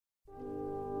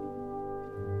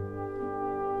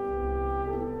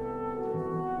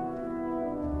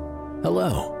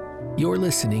Hello, you're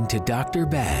listening to Dr.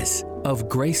 Baz of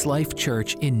Grace Life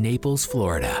Church in Naples,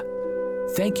 Florida.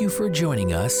 Thank you for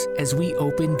joining us as we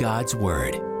open God's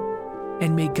Word.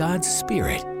 And may God's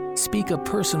Spirit speak a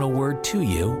personal word to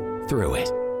you through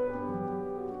it.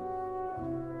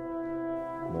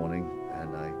 Morning,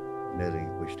 and I merely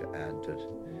wish to add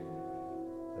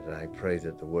that I pray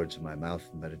that the words of my mouth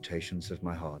and meditations of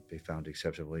my heart be found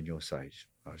acceptable in your sight,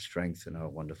 our strength and our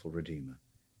wonderful Redeemer.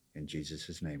 In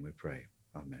Jesus' name we pray.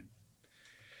 Amen.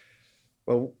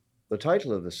 Well, the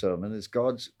title of the sermon is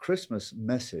God's Christmas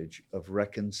Message of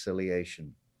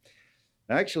Reconciliation.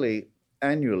 Now, actually,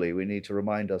 annually, we need to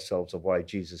remind ourselves of why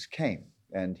Jesus came.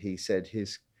 And he said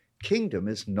his kingdom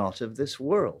is not of this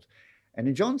world. And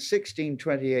in John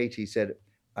 16:28, he said,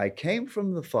 I came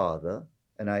from the Father,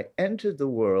 and I entered the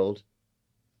world,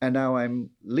 and now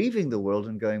I'm leaving the world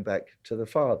and going back to the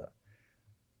Father.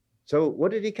 So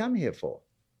what did he come here for?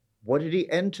 What did he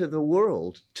enter the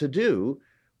world to do?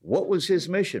 What was his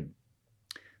mission?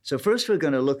 So first we're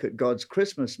going to look at God's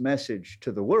Christmas message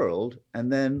to the world,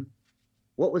 and then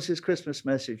what was his Christmas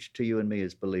message to you and me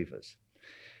as believers?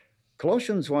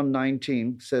 Colossians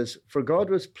 1:19 says, For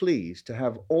God was pleased to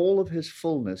have all of his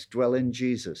fullness dwell in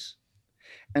Jesus,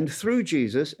 and through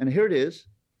Jesus, and here it is,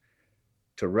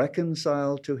 to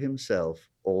reconcile to himself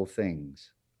all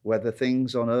things, whether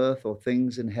things on earth or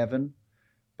things in heaven,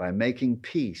 by making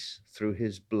peace through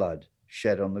his blood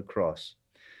shed on the cross.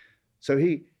 So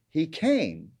he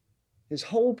came, his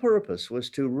whole purpose was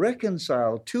to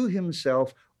reconcile to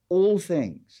himself all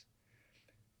things.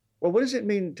 Well, what does it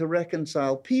mean to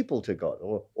reconcile people to God?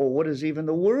 Or what does even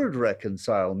the word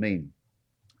reconcile mean?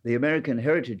 The American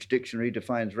Heritage Dictionary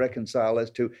defines reconcile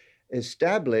as to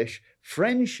establish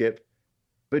friendship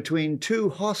between two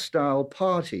hostile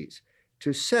parties,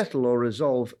 to settle or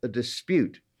resolve a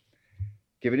dispute.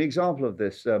 Give an example of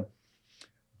this.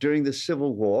 During the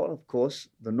Civil War, of course,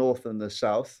 the North and the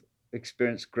South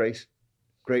experienced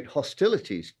great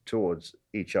hostilities towards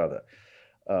each other.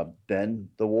 Then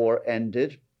the war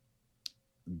ended.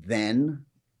 Then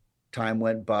time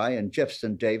went by, and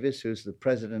Jefferson Davis, who's the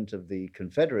president of the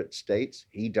Confederate States,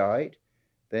 he died.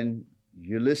 Then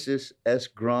Ulysses S.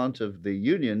 Grant of the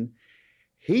Union,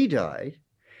 he died.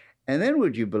 And then,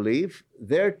 would you believe,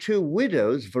 their two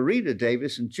widows, Verena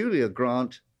Davis and Julia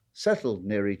Grant, settled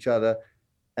near each other,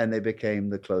 and they became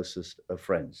the closest of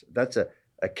friends. That's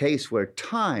a case where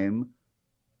time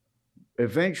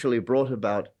eventually brought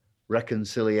about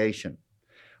reconciliation.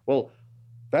 Well,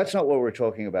 that's not what we're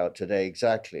talking about today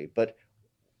exactly, but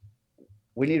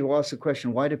we need to ask the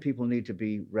question, why do people need to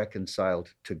be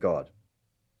reconciled to God?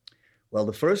 Well,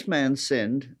 the first man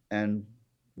sinned, and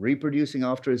reproducing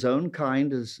after his own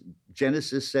kind, as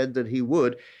Genesis said that he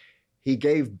would, he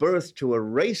gave birth to a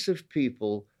race of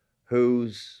people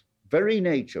whose very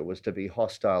nature was to be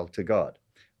hostile to God.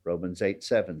 Romans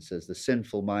 8:7 says the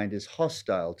sinful mind is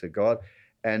hostile to God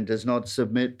and does not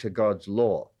submit to God's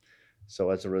law. So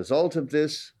as a result of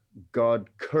this, God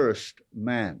cursed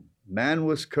man. Man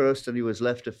was cursed, and he was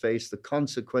left to face the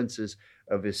consequences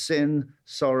of his sin,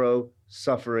 sorrow,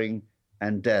 suffering,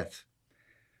 and death.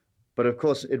 But of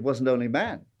course, it wasn't only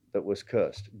man that was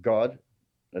cursed. God,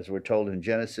 as we're told in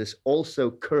Genesis, also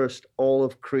cursed all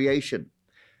of creation,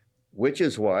 which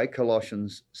is why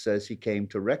Colossians says he came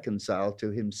to reconcile to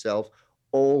himself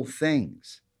all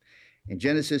things. In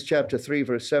Genesis chapter 3,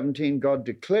 verse 17, God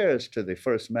declares to the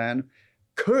first man,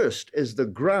 Cursed is the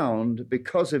ground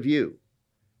because of you,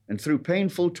 and through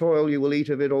painful toil you will eat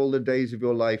of it all the days of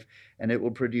your life, and it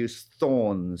will produce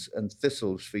thorns and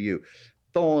thistles for you.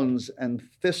 Thorns and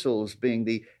thistles being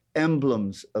the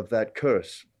emblems of that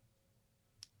curse.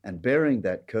 And bearing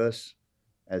that curse,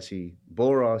 as he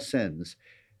bore our sins,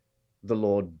 the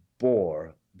Lord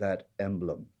bore that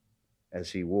emblem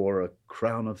as he wore a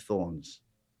crown of thorns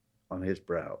on his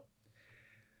brow.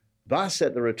 Thus,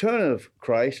 at the return of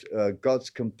Christ, God's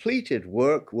completed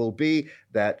work will be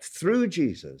that through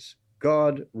Jesus,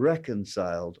 God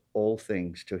reconciled all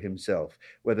things to himself,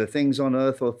 whether things on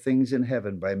earth or things in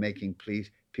heaven, by making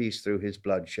peace through his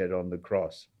blood shed on the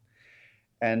cross.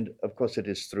 And of course, it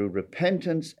is through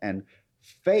repentance and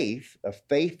faith, a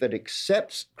faith that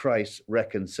accepts Christ's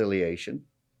reconciliation,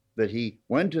 that he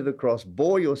went to the cross,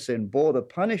 bore your sin, bore the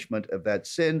punishment of that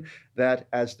sin, that,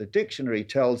 as the dictionary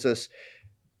tells us,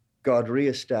 God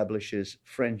reestablishes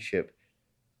friendship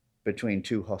between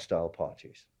two hostile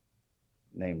parties,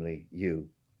 namely you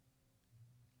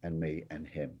and me and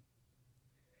him,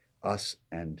 us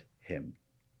and him.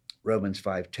 Romans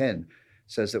 5:10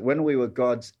 says that when we were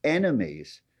God's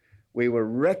enemies, we were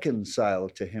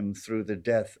reconciled to him through the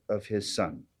death of his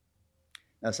son.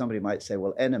 Now, somebody might say,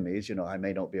 well, enemies, I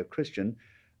may not be a Christian,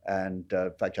 And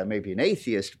in fact, I may be an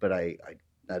atheist, but I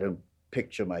don't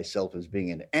picture myself as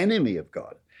being an enemy of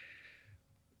God.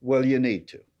 Well, you need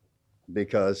to,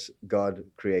 because God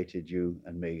created you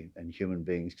and me and human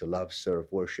beings to love, serve,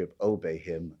 worship, obey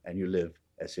him, and you live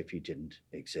as if he didn't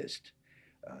exist.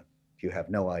 You have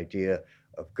no idea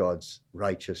of God's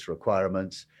righteous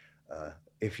requirements.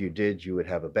 If you did, you would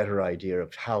have a better idea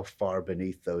of how far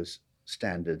beneath those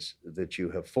standards that you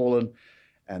have fallen.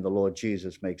 And the Lord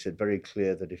Jesus makes it very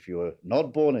clear that if you are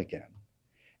not born again,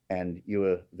 and you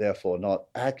are therefore not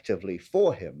actively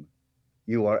for him,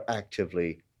 you are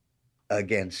actively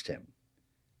against him.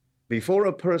 Before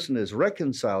a person is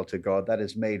reconciled to God, that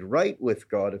is made right with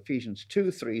God, Ephesians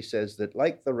 2:3 says that,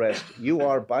 like the rest, you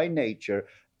are by nature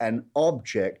an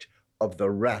object of the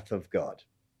wrath of God.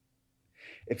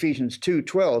 Ephesians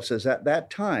 2:12 says, at that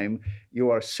time you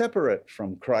are separate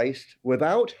from Christ,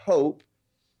 without hope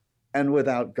and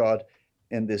without God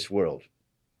in this world.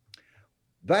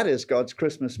 That is God's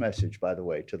Christmas message, by the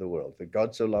way, to the world, that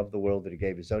God so loved the world that he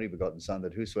gave his only begotten Son,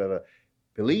 that whosoever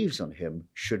believes on him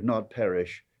should not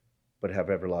perish, but have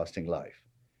everlasting life.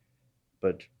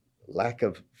 But lack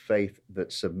of faith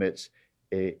that submits,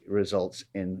 it results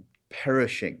in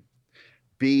perishing.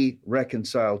 Be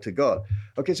reconciled to God.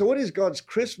 Okay, so what is God's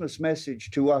Christmas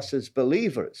message to us as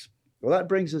believers? Well, that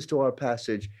brings us to our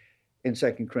passage in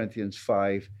 2 Corinthians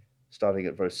 5, starting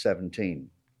at verse 17.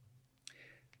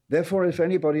 Therefore, if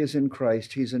anybody is in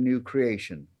Christ, he's a new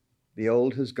creation. The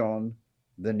old has gone,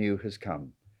 the new has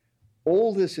come.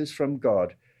 All this is from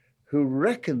God, who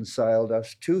reconciled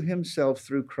us to himself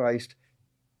through Christ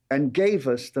and gave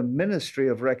us the ministry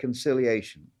of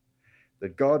reconciliation,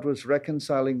 that God was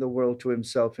reconciling the world to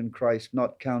himself in Christ,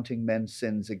 not counting men's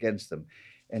sins against them.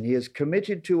 And he has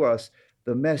committed to us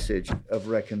the message of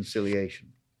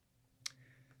reconciliation.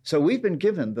 So we've been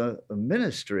given the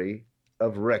ministry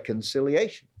of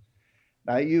reconciliation.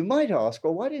 Now, you might ask,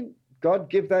 well, why didn't God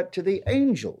give that to the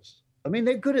angels? I mean,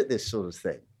 they're good at this sort of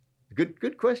thing.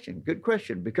 Good question.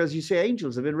 Because you see,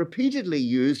 angels have been repeatedly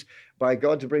used by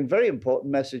God to bring very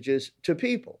important messages to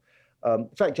people. In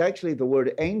fact, actually, the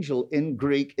word angel in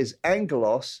Greek is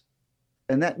angelos,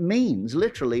 and that means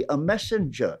literally a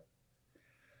messenger.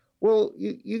 Well,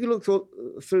 you can look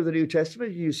through the New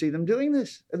Testament, and you see them doing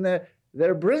this, and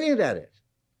they're brilliant at it.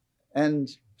 And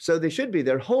so they should be.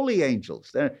 They're holy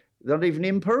angels. They're not even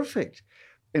imperfect.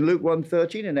 In Luke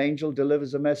 1:13, an angel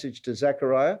delivers a message to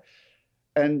Zechariah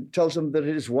and tells him that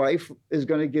his wife is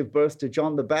going to give birth to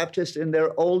John the Baptist in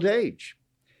their old age.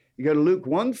 You go to Luke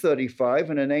 1:35,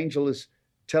 and an angel is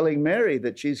telling Mary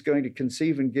that she's going to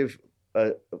conceive and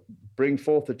bring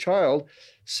forth a child,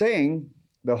 saying,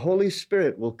 the Holy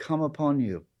Spirit will come upon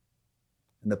you,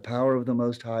 and the power of the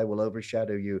Most High will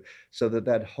overshadow you, so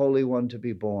that Holy One to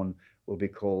be born will be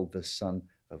called the Son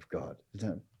of God.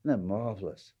 Isn't that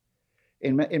marvelous?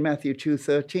 In Matthew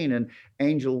 2:13, an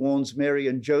angel warns Mary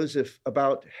and Joseph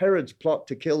about Herod's plot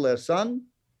to kill their son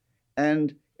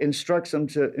and instructs them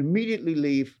to immediately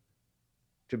leave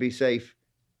to be safe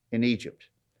in Egypt.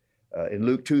 In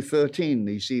Luke 2:13,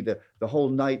 you see the whole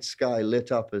night sky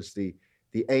lit up as the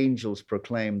angels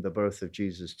proclaim the birth of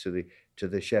Jesus to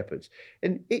the shepherds.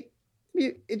 And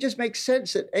it just makes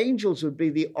sense that angels would be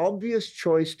the obvious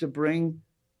choice to bring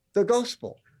the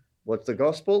gospel. What's the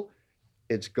gospel?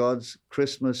 It's God's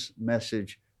Christmas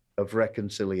message of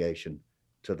reconciliation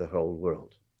to the whole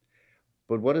world.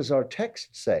 But what does our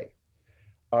text say?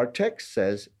 Our text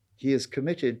says he has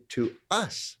committed to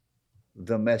us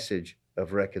the message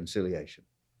of reconciliation.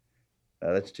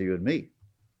 That's to you and me.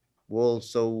 Well,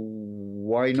 so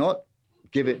why not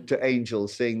give it to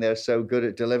angels, seeing they're so good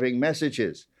at delivering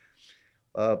messages?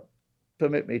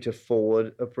 Permit me to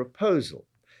forward a proposal.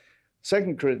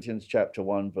 2 Corinthians chapter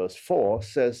 1, verse 4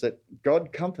 says that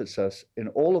God comforts us in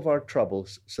all of our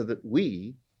troubles so that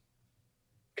we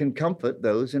can comfort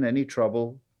those in any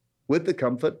trouble with the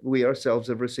comfort we ourselves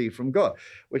have received from God,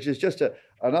 which is just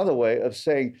another way of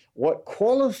saying what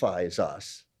qualifies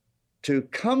us to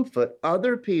comfort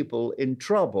other people in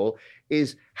trouble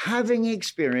is having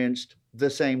experienced the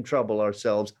same trouble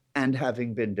ourselves and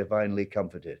having been divinely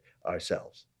comforted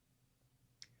ourselves.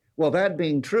 Well, that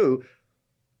being true,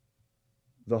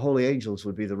 the holy angels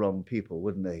would be the wrong people,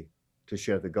 wouldn't they, to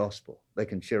share the gospel? They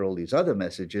can share all these other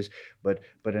messages, but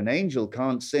an angel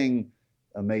can't sing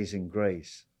Amazing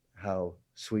Grace, how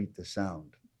sweet the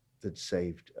sound that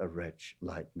saved a wretch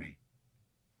like me,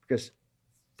 because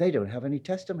they don't have any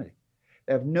testimony.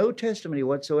 They have no testimony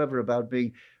whatsoever about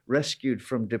being rescued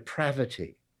from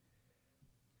depravity.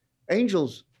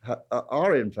 Angels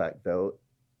are, in fact, though,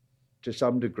 to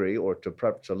some degree, or to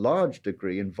perhaps a large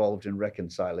degree, involved in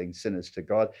reconciling sinners to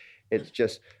God. It's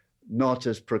just not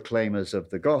as proclaimers of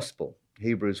the gospel.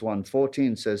 Hebrews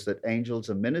 1:14 says that angels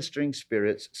are ministering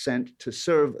spirits sent to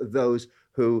serve those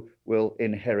who will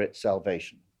inherit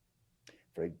salvation.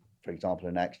 For example,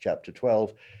 in Acts chapter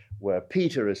 12, where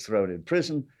Peter is thrown in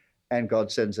prison and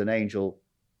God sends an angel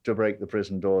to break the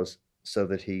prison doors so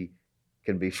that he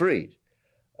can be freed.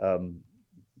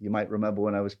 You might remember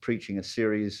when I was preaching a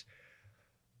series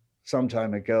some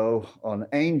time ago on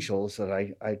angels that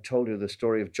I told you the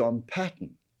story of John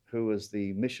Paton, who was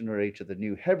the missionary to the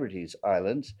New Hebrides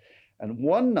Islands. And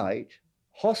one night,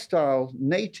 hostile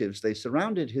natives, they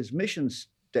surrounded his mission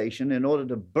station in order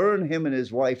to burn him and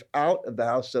his wife out of the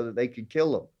house so that they could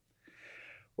kill them.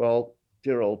 Well,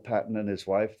 dear old Paton and his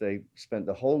wife, they spent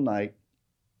the whole night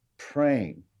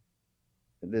praying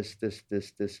this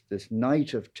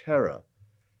night of terror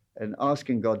and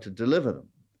asking God to deliver them.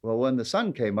 Well, when the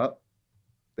sun came up,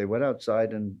 they went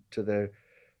outside, and to their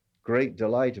great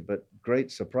delight but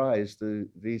great surprise,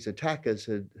 these attackers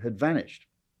had vanished.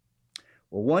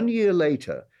 Well, 1 year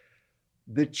later,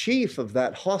 the chief of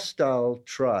that hostile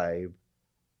tribe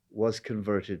was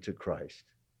converted to Christ.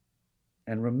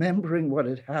 And remembering what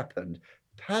had happened,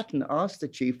 Paton asked the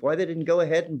chief why they didn't go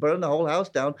ahead and burn the whole house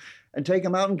down and take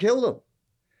them out and kill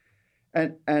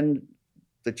them. And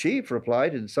the chief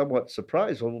replied in somewhat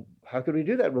surprise, well, how could we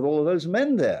do that with all of those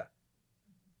men there?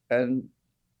 And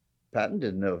Paton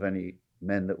didn't know of any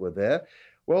men that were there.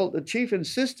 Well, the chief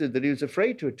insisted that he was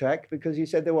afraid to attack because he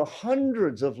said there were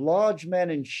hundreds of large men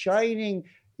in shining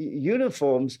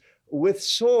uniforms with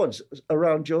swords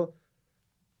around your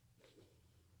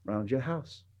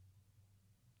house.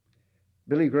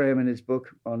 Billy Graham, in his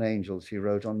book on angels, he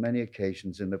wrote, on many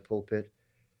occasions in the pulpit,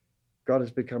 God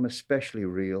has become especially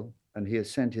real, and he has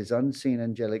sent his unseen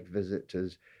angelic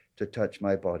visitors to touch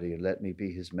my body and let me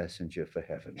be his messenger for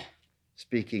heaven,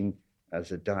 speaking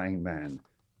as a dying man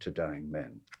to dying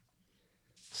men.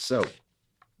 So,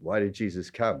 why did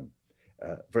Jesus come?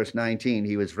 Verse 19,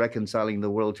 he was reconciling the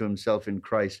world to himself in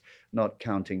Christ, not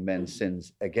counting men's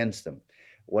sins against them.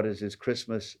 What is his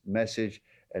Christmas message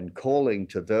and calling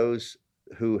to those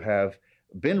who have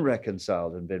been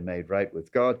reconciled and been made right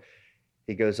with God?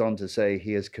 He goes on to say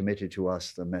he has committed to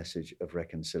us the message of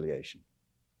reconciliation.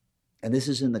 And this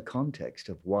is in the context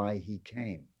of why he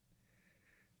came.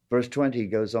 Verse 20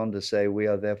 goes on to say, we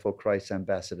are therefore Christ's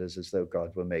ambassadors, as though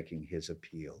God were making his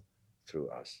appeal through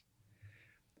us.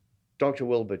 Dr.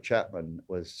 Wilbur Chapman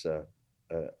was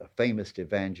a famous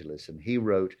evangelist, and he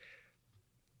wrote,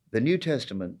 the New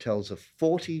Testament tells of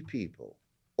 40 people,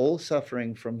 all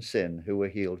suffering from sin, who were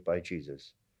healed by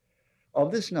Jesus.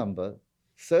 Of this number,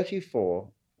 34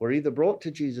 were either brought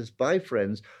to Jesus by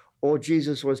friends or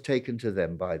Jesus was taken to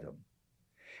them by them.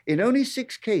 In only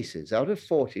 6 cases out of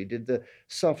 40 did the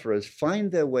sufferers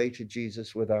find their way to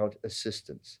Jesus without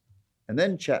assistance. And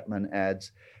then Chapman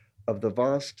adds, of the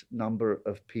vast number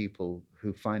of people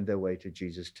who find their way to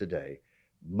Jesus today,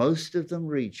 most of them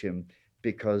reach him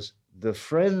because the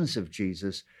friends of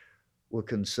Jesus were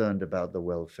concerned about the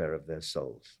welfare of their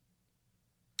souls.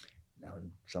 Now,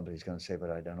 somebody's going to say, but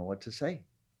I don't know what to say.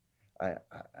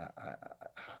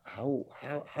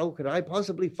 How could I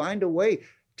possibly find a way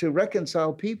to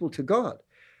reconcile people to God?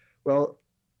 Well,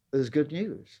 there's good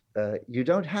news. You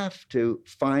don't have to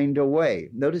find a way.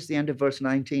 Notice the end of verse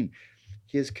 19.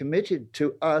 He has committed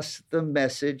to us the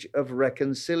message of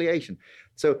reconciliation.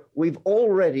 So we've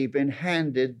already been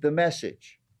handed the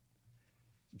message.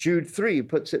 Jude 3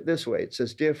 puts it this way. It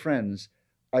says, dear friends,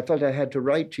 I felt I had to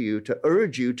write to you to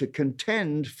urge you to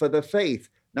contend for the faith.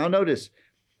 Now notice,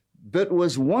 that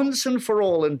was once and for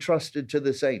all entrusted to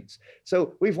the saints.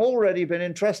 So we've already been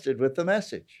entrusted with the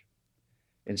message.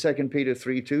 In 2 Peter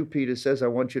 3:2, Peter says, I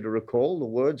want you to recall the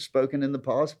words spoken in the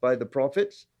past by the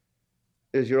prophets.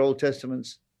 There's your Old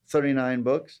Testament's 39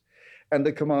 books, and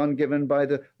the command given by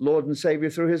the Lord and Savior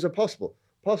through his apostles.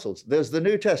 There's the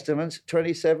New Testament's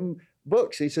 27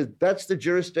 books. He says, that's the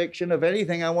jurisdiction of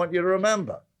anything I want you to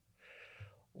remember.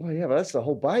 Well, yeah, but that's the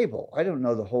whole Bible. I don't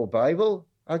know the whole Bible.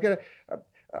 I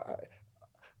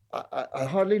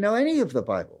hardly know any of the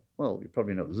Bible. Well, you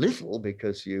probably know little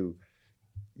because you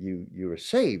were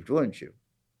saved, weren't you?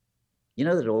 You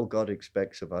know that all God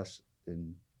expects of us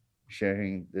in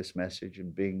sharing this message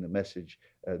and being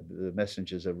the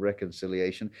messengers of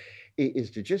reconciliation is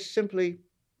to just simply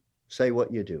say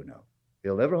what you do know.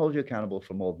 He'll never hold you accountable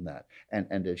for more than that,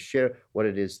 and to share what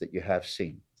it is that you have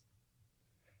seen.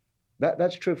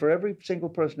 That's true for every single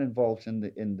person involved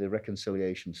in the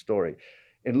reconciliation story.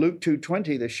 In Luke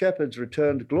 2:20, the shepherds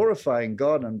returned glorifying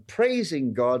God and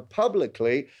praising God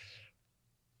publicly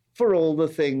for all the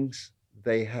things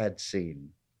they had seen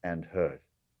and heard.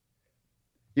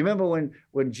 You remember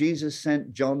when Jesus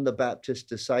sent John the Baptist's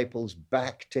disciples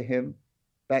back to him,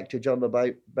 back to John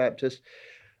the Baptist?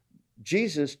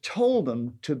 Jesus told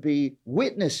them to be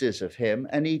witnesses of him,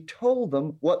 and he told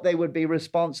them what they would be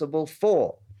responsible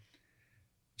for.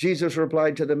 Jesus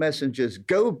replied to the messengers,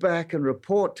 "Go back and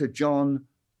report to John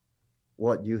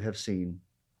what you have seen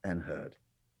and heard."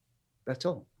 That's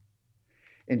all.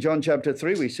 In John chapter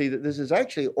 3, we see that this is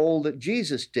actually all that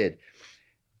Jesus did.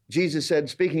 Jesus said,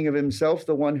 speaking of himself,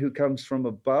 "The one who comes from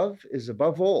above is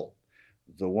above all.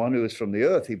 The one who is from the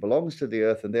earth, he belongs to the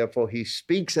earth, and therefore he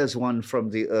speaks as one from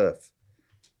the earth.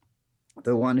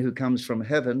 The one who comes from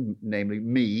heaven, namely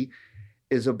me,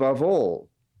 is above all,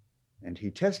 and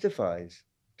he testifies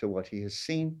to what he has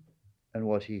seen and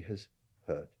what he has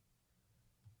heard."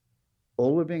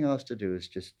 All we're being asked to do is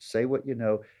just say what you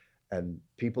know, and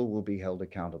people will be held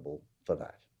accountable for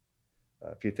that.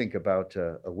 If you think about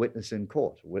a witness in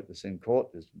court, a witness in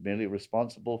court is merely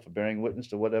responsible for bearing witness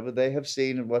to whatever they have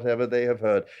seen and whatever they have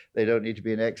heard. They don't need to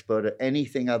be an expert at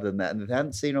anything other than that. And if they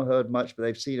haven't seen or heard much, but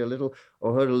they've seen a little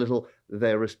or heard a little,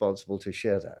 they're responsible to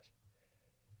share that.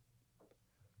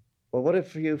 Well, what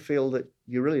if you feel that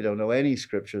you really don't know any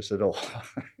scriptures at all?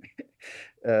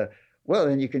 Well,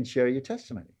 then you can share your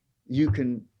testimony. You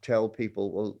can tell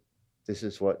people, well, this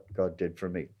is what God did for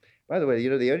me. By the way,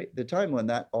 the time when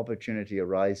that opportunity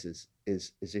arises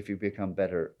is if you become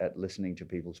better at listening to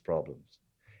people's problems.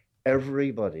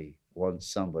 Everybody wants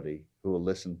somebody who will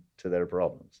listen to their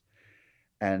problems.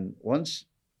 And once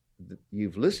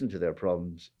you've listened to their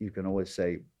problems, you can always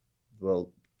say,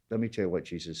 well, let me tell you what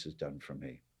Jesus has done for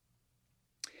me.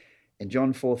 In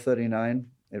John 4:39,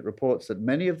 it reports that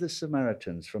many of the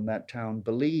Samaritans from that town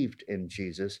believed in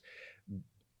Jesus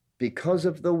because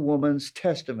of the woman's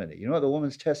testimony. You know what the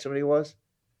woman's testimony was?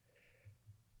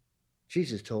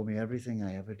 Jesus told me everything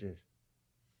I ever did.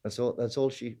 That's all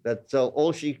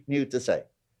she knew to say,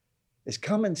 is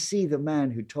come and see the man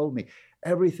who told me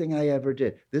everything I ever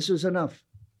did. This was enough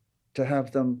to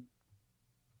have them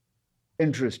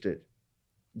interested.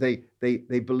 They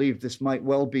believed this might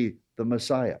well be the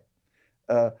Messiah.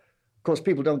 Of course,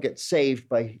 people don't get saved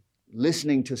by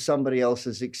listening to somebody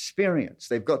else's experience.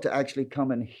 They've got to actually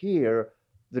come and hear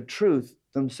the truth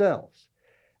themselves.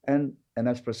 And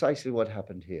that's precisely what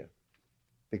happened here.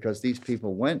 Because these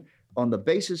people went on the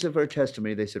basis of her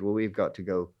testimony, they said, well, we've got to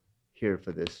go hear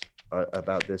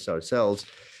about this ourselves.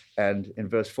 And in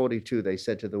verse 42, they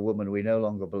said to the woman, we no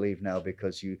longer believe now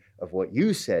because of what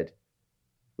you said.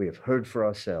 We have heard for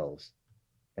ourselves,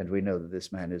 and we know that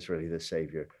this man is really the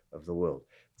Savior of the world.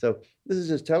 So this is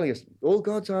just telling us, all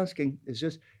God's asking is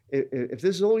just, if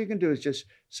this is all you can do is just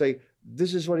say,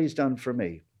 this is what he's done for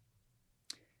me,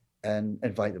 and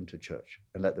invite them to church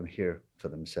and let them hear for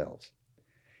themselves.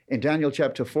 In Daniel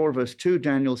chapter 4, verse 2,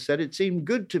 Daniel said, it seemed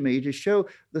good to me to show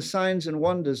the signs and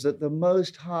wonders that the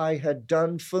Most High had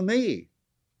done for me.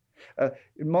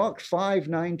 In Mark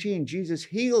 5:19, Jesus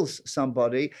heals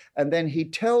somebody, and then he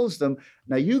tells them,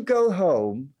 now you go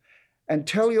home and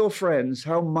tell your friends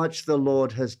how much the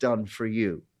Lord has done for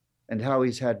you and how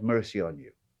he's had mercy on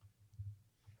you.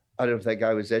 I don't know if that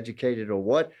guy was educated or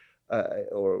what,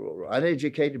 or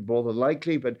uneducated, more than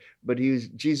likely, but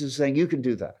Jesus saying, you can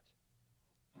do that.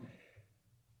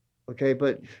 Okay,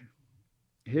 but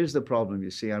here's the problem,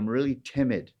 you see. I'm really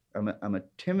timid. I'm a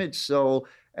timid soul,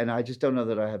 and I just don't know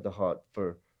that I have the heart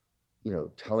for,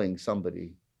 telling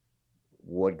somebody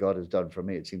what God has done for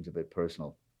me. It seems a bit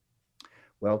personal.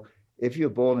 Well, if you're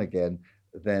born again,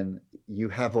 then you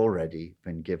have already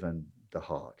been given the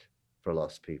heart for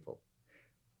lost people.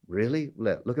 Really?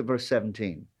 Look at verse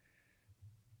 17.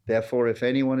 Therefore, if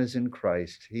anyone is in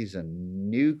Christ, he's a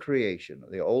new creation.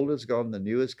 The old is gone, the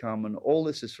new has come, and all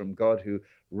this is from God who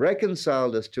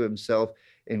reconciled us to himself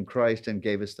in Christ and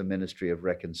gave us the ministry of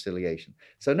reconciliation.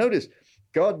 So notice,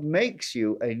 God makes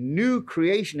you a new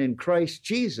creation in Christ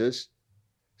Jesus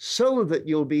so that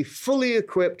you'll be fully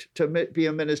equipped to be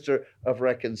a minister of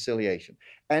reconciliation.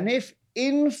 And if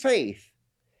in faith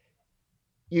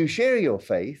you share your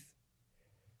faith,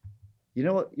 you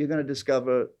know what? You're going to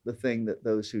discover the thing that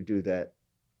those who do that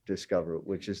discover,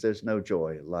 which is there's no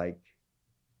joy like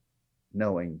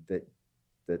knowing that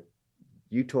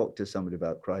you talked to somebody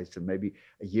about Christ and maybe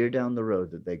a year down the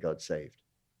road that they got saved.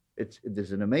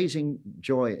 There's an amazing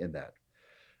joy in that.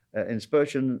 In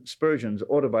Spurgeon's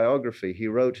autobiography, he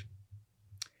wrote,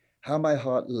 how my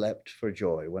heart leapt for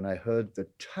joy when I heard the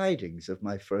tidings of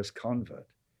my first convert.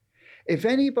 If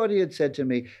anybody had said to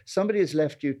me, somebody has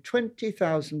left you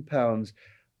 20,000 pounds,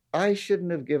 I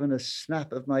shouldn't have given a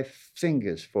snap of my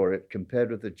fingers for it compared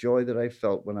with the joy that I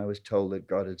felt when I was told that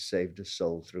God had saved a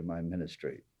soul through my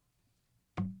ministry.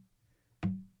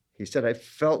 He said, I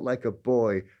felt like a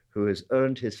boy who has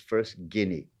earned his first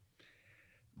guinea.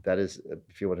 That is,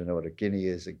 if you want to know what a guinea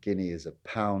is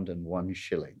 £1 and 1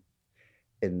 shilling.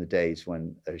 In the days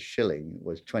when a shilling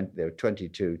was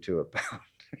 22 to a pound.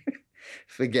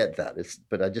 Forget that.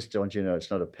 But I just want you to know it's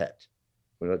not a pet.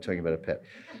 We're not talking about a pet.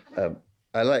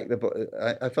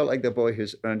 I felt like the boy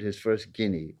who's earned his first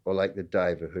guinea, or like the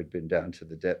diver who'd been down to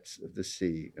the depths of the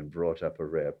sea and brought up a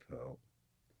rare pearl.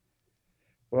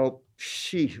 Well,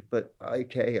 but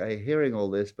okay, I'm hearing all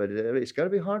this, but it's going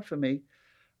to be hard for me.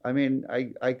 I mean,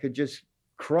 I could just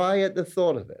cry at the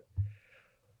thought of it.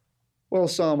 Well,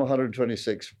 Psalm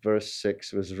 126, verse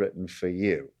 6 was written for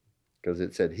you, because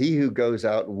it said, he who goes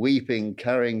out weeping,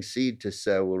 carrying seed to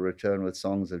sow, will return with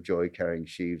songs of joy, carrying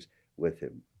sheaves with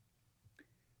him.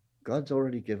 God's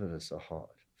already given us a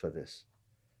heart for this,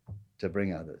 to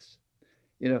bring others.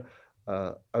 You know,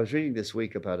 I was reading this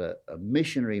week about a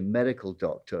missionary medical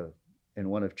doctor in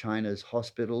one of China's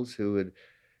hospitals who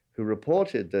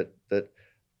reported that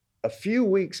a few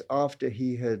weeks after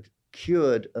he had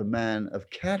cured a man of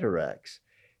cataracts,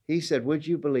 he said, would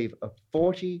you believe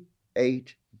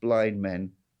 48 blind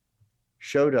men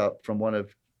showed up from one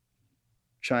of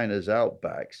China's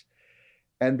outbacks,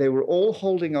 and they were all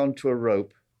holding on to a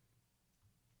rope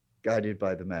guided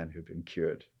by the man who'd been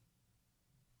cured.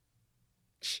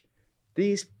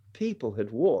 These people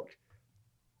had walked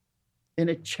in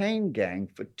a chain gang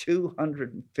for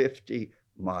 250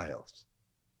 miles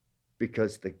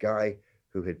because the guy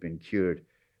who had been cured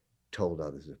told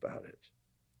others about it.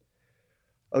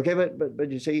 Okay, but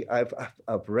you see, I've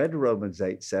read Romans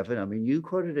 8:7. I mean, you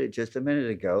quoted it just a minute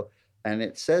ago, and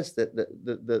it says that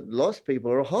the lost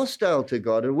people are hostile to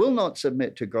God and will not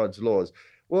submit to God's laws.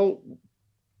 Well,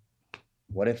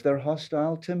 what if they're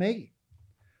hostile to me?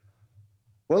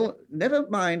 Well, never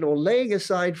mind, or laying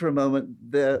aside for a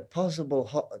moment the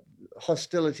possible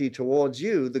hostility towards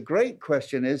you, the great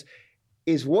question is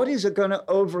what is it going to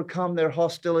overcome their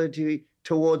hostility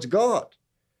towards God?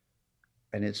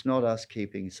 And it's not us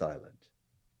keeping silent.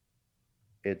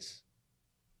 It's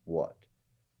what?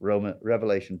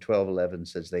 Revelation 12:11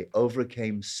 says they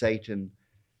overcame Satan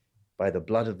by the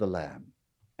blood of the Lamb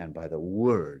and by the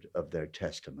word of their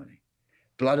testimony.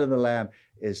 Blood of the Lamb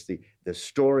is the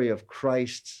story of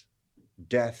Christ's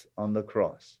death on the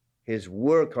cross, his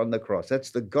work on the cross. That's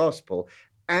the gospel.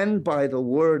 And by the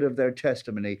word of their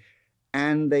testimony.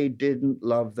 And they didn't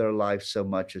love their life so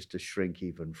much as to shrink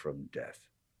even from death.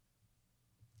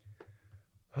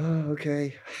 Oh,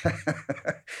 okay.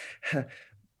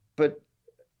 But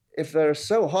if they're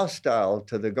so hostile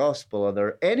to the gospel, are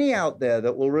there any out there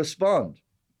that will respond?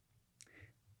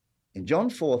 In John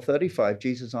 4:35,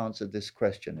 Jesus answered this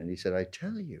question, and he said, I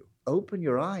tell you, open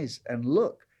your eyes and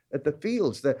look at the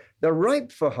fields. They're ripe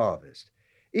for harvest.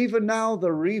 Even now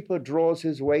the reaper draws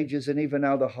his wages, and even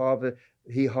now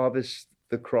he harvests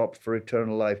the crop for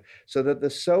eternal life, so that the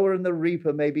sower and the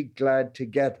reaper may be glad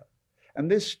together.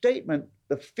 And this statement,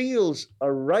 the fields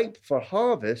are ripe for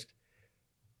harvest,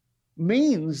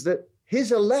 means that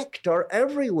his elect are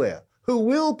everywhere who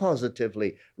will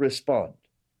positively respond.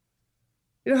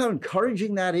 You know how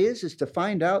encouraging that is to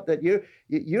find out that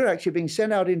you're actually being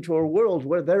sent out into a world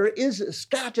where there is a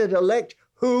scattered elect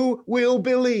who will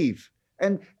believe.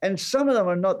 And some of them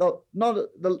are not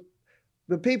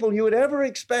the people you would ever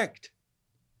expect.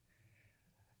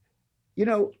 You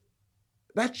know,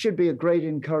 that should be a great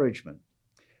encouragement.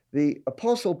 The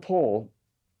Apostle Paul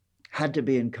had to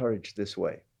be encouraged this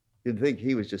way. You'd think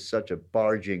he was just such a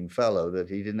barging fellow that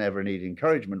he didn't ever need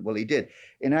encouragement. Well, he did.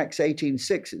 In Acts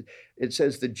 18:6, it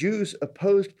says the Jews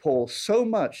opposed Paul so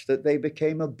much that they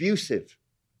became abusive.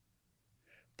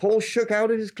 Paul shook out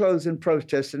his clothes in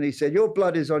protest, and he said, your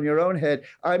blood is on your own head.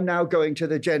 I'm now going to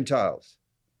the Gentiles.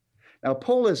 Now,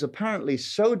 Paul is apparently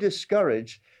so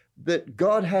discouraged that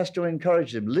God has to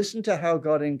encourage him. Listen to how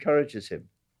God encourages him.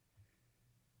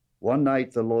 One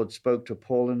night, the Lord spoke to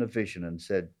Paul in a vision and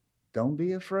said, don't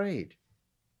be afraid.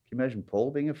 Can you imagine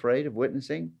Paul being afraid of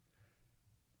witnessing?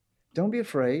 Don't be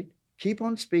afraid. Keep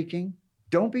on speaking.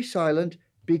 Don't be silent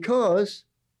because,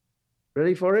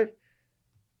 ready for it?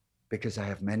 Because I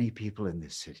have many people in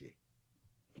this city.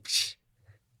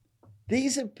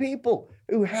 These are people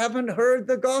who haven't heard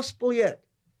the gospel yet.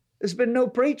 There's been no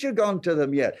preacher gone to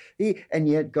them yet. And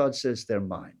yet God says, they're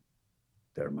mine.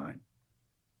 They're mine.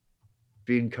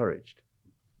 Be encouraged.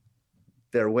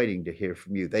 They're waiting to hear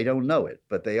from you. They don't know it,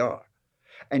 but they are.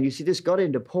 And you see, this got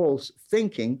into Paul's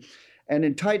thinking. And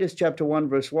in Titus chapter 1,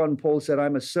 verse 1, Paul said,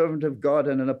 I'm a servant of God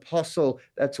and an apostle.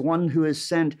 That's one who is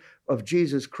sent of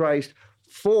Jesus Christ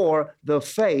for the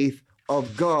faith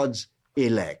of God's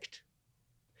elect.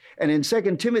 And in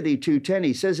 2 Timothy 2:10,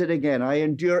 he says it again, I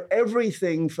endure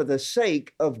everything for the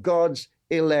sake of God's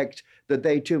elect, that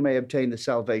they too may obtain the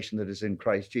salvation that is in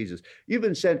Christ Jesus. You've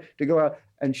been sent to go out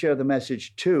and share the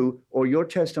message to, or your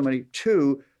testimony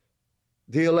to,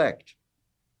 the elect,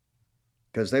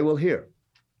 because they will hear.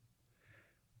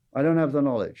 I don't have the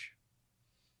knowledge.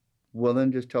 Well,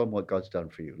 then just tell them what God's done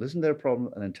for you. Listen to their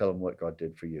problem and then tell them what God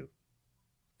did for you.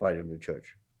 Invite them to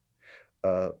church.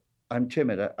 I'm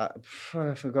timid.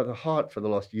 I've got the heart for the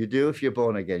lost. You do if you're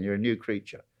born again. You're a new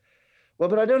creature. Well,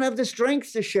 but I don't have the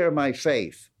strength to share my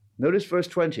faith. Notice verse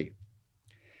 20.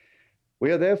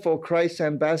 We are therefore Christ's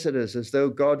ambassadors, as though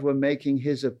God were making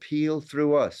his appeal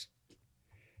through us.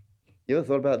 You ever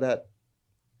thought about that?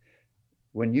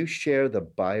 When you share the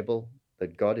Bible,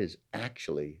 that God is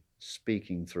actually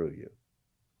speaking through you.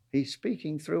 He's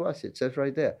speaking through us. It says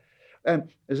right there.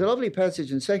 There's a lovely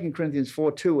passage in 2 Corinthians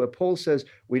 4:2 where Paul says,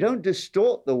 we don't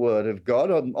distort the word of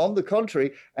God. On the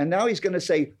contrary, and now he's going to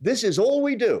say, this is all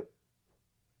we do.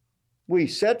 We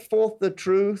set forth the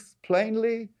truth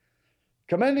plainly,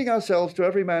 commending ourselves to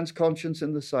every man's conscience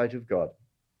in the sight of God.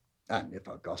 And if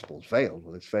our gospel's failed,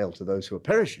 well, it's failed to those who are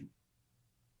perishing.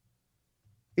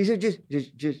 He said,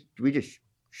 we just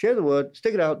share the word,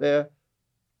 stick it out there,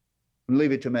 and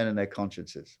leave it to men and their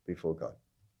consciences before God.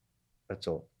 That's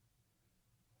all.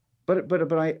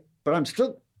 But I'm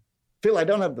still feel I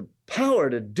don't have the power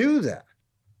to do that.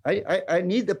 I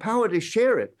need the power to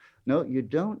share it. No, you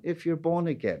don't if you're born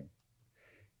again.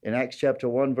 In Acts chapter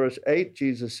 1, verse 8,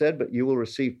 Jesus said, but you will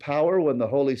receive power when the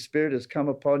Holy Spirit has come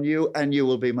upon you, and you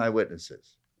will be my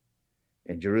witnesses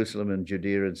in Jerusalem and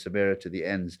Judea and Samaria to the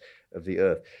ends of the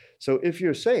earth. So if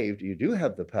you're saved, you do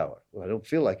have the power. Well, I don't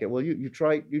feel like it. Well, you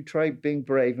try being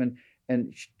brave and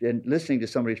listening to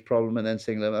somebody's problem and then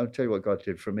saying, I'll tell you what God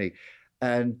did for me.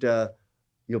 And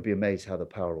you'll be amazed how the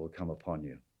power will come upon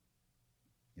you.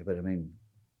 Yeah, but I mean,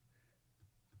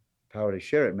 power to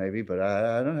share it maybe, but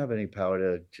I don't have any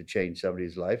power to change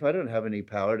somebody's life. I don't have any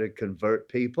power to convert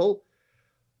people.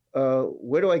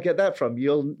 Where do I get that from?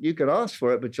 You can ask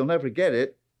for it, but you'll never get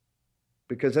it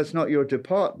because that's not your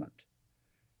department.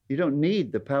 You don't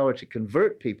need the power to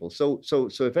convert people. So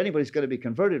if anybody's going to be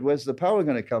converted, where's the power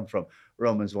going to come from?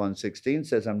 Romans 1:16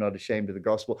 says, I'm not ashamed of the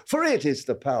gospel, for it is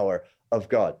the power of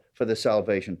God for the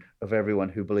salvation of everyone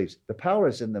who believes. The power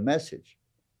is in the message.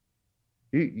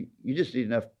 You just need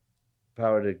enough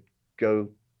power to go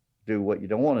do what you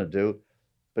don't want to do,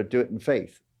 but do it in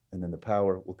faith. And then the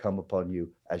power will come upon you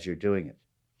as you're doing it.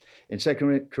 In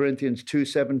 2 Corinthians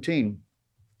 2:17,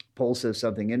 Paul says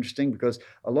something interesting because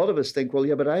a lot of us think, well,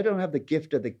 yeah, but I don't have the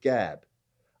gift of the gab.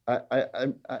 I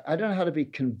don't know how to be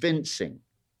convincing,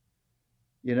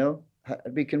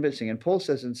 be convincing. And Paul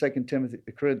says in 2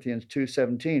 Corinthians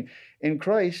 2:17, in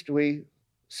Christ, we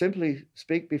simply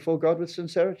speak before God with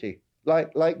sincerity,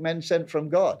 like men sent from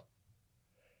God.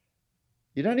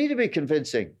 You don't need to be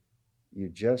convincing. You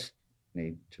just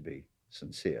need to be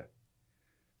sincere.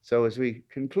 So as we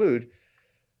conclude,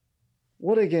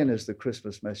 what again is the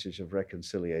Christmas message of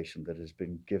reconciliation that has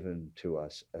been given to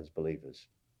us as believers?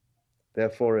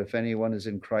 Therefore, if anyone is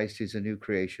in Christ, he's a new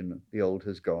creation. The old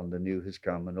has gone, the new has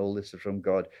come, and all this is from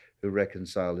God who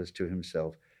reconciled us to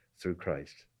himself through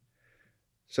Christ.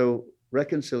 So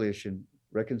reconciliation,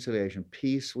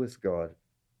 peace with God,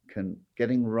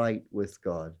 getting right with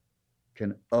God,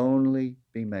 can only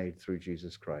be made through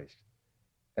Jesus Christ.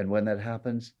 And when that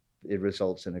happens, it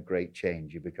results in a great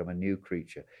change. You become a new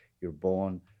creature. You're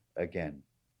born again.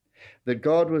 That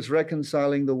God was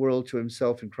reconciling the world to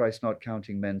himself in Christ, not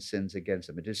counting men's sins against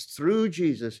them. It is through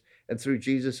Jesus and through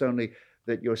Jesus only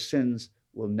that your sins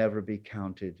will never be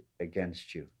counted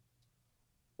against you.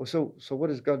 Well, so what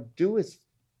does God do with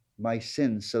my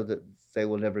sins so that they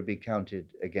will never be counted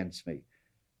against me?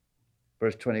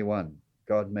 Verse 21,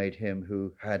 God made him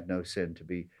who had no sin to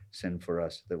be sin for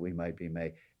us, that we might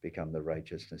become the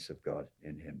righteousness of God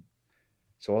in him.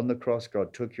 So on the cross,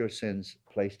 God took your sins,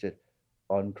 placed it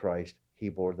on Christ. He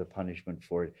bore the punishment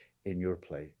for it in your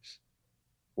place.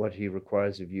 What he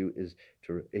requires of you is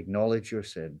to acknowledge your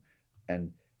sin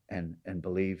and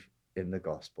believe in the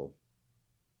gospel.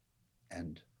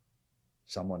 And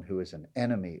someone who is an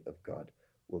enemy of God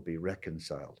will be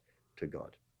reconciled to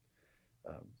God.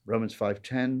 Romans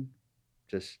 5:10,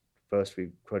 just verse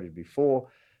we quoted before,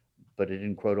 but it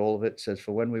didn't quote all of it, says,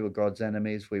 for when we were God's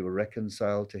enemies, we were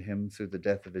reconciled to him through the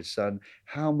death of his son.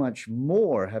 How much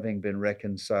more, having been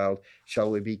reconciled,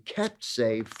 shall we be kept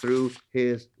saved through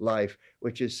his life?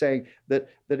 Which is saying that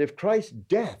if Christ's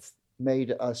death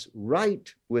made us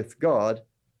right with God,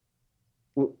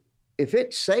 if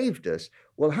it saved us,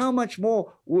 well, how much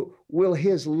more will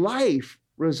his life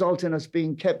result in us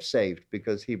being kept saved,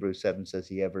 because Hebrews 7 says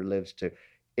he ever lives to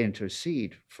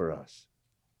intercede for us.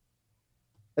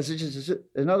 As just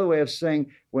another way of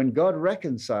saying, when God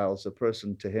reconciles a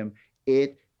person to him,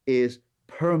 it is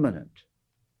permanent.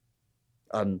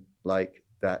 Unlike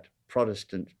that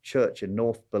Protestant church in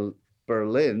North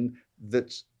Berlin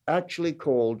that's actually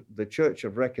called the Church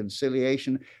of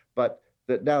Reconciliation, but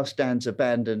that now stands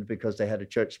abandoned because they had a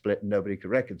church split and nobody could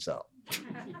reconcile.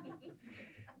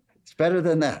 It's better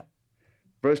than that.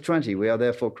 Verse 20, we are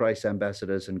therefore Christ's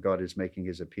ambassadors, and God is making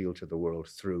his appeal to the world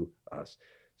through us.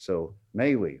 So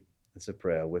may we, as a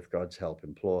prayer, with God's help,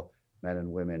 implore men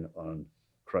and women on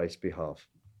Christ's behalf,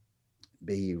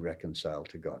 be ye reconciled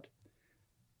to God.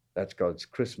 That's God's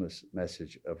Christmas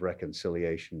message of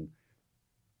reconciliation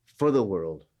for the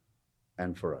world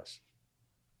and for us.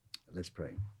 Let's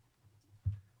pray.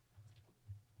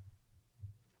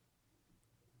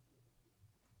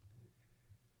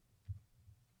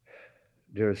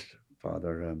 Dearest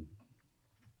Father,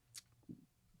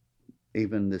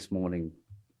 even this morning,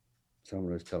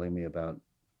 someone was telling me about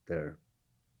their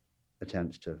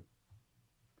attempts to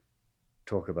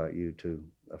talk about you to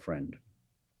a friend.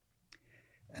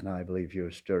 And I believe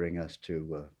you're stirring us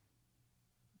to,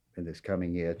 in this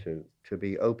coming year, to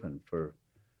be open for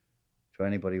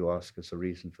anybody who asks us a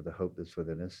reason for the hope that's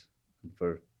within us,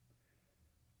 and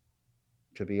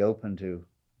to be open to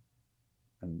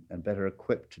and better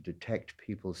equipped to detect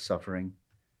people's suffering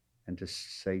and to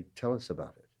say, tell us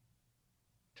about it.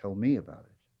 Tell me about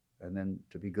it. And then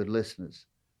to be good listeners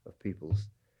of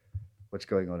what's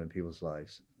going on in people's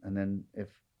lives. And then if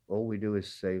all we do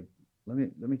is say, let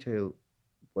me tell you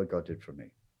what God did for me,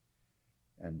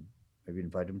 and maybe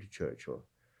invite him to church, or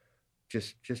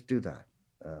just do that,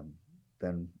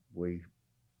 then we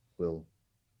will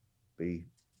be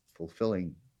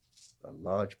fulfilling a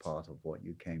large part of what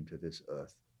you came to this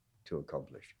earth to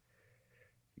accomplish.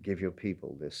 Give your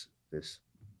people this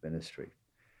ministry.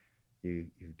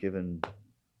 You've given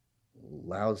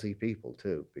lousy people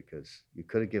too, because you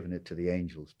could have given it to the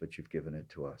angels, but you've given it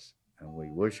to us. And we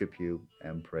worship you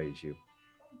and praise you.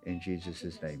 In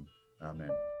Jesus' name, amen.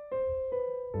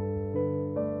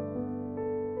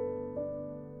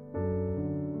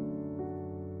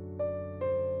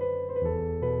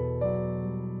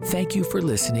 Thank you for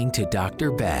listening to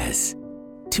Dr. Baz.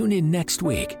 Tune in next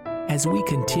week as we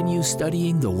continue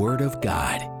studying the Word of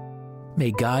God.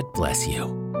 May God bless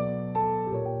you.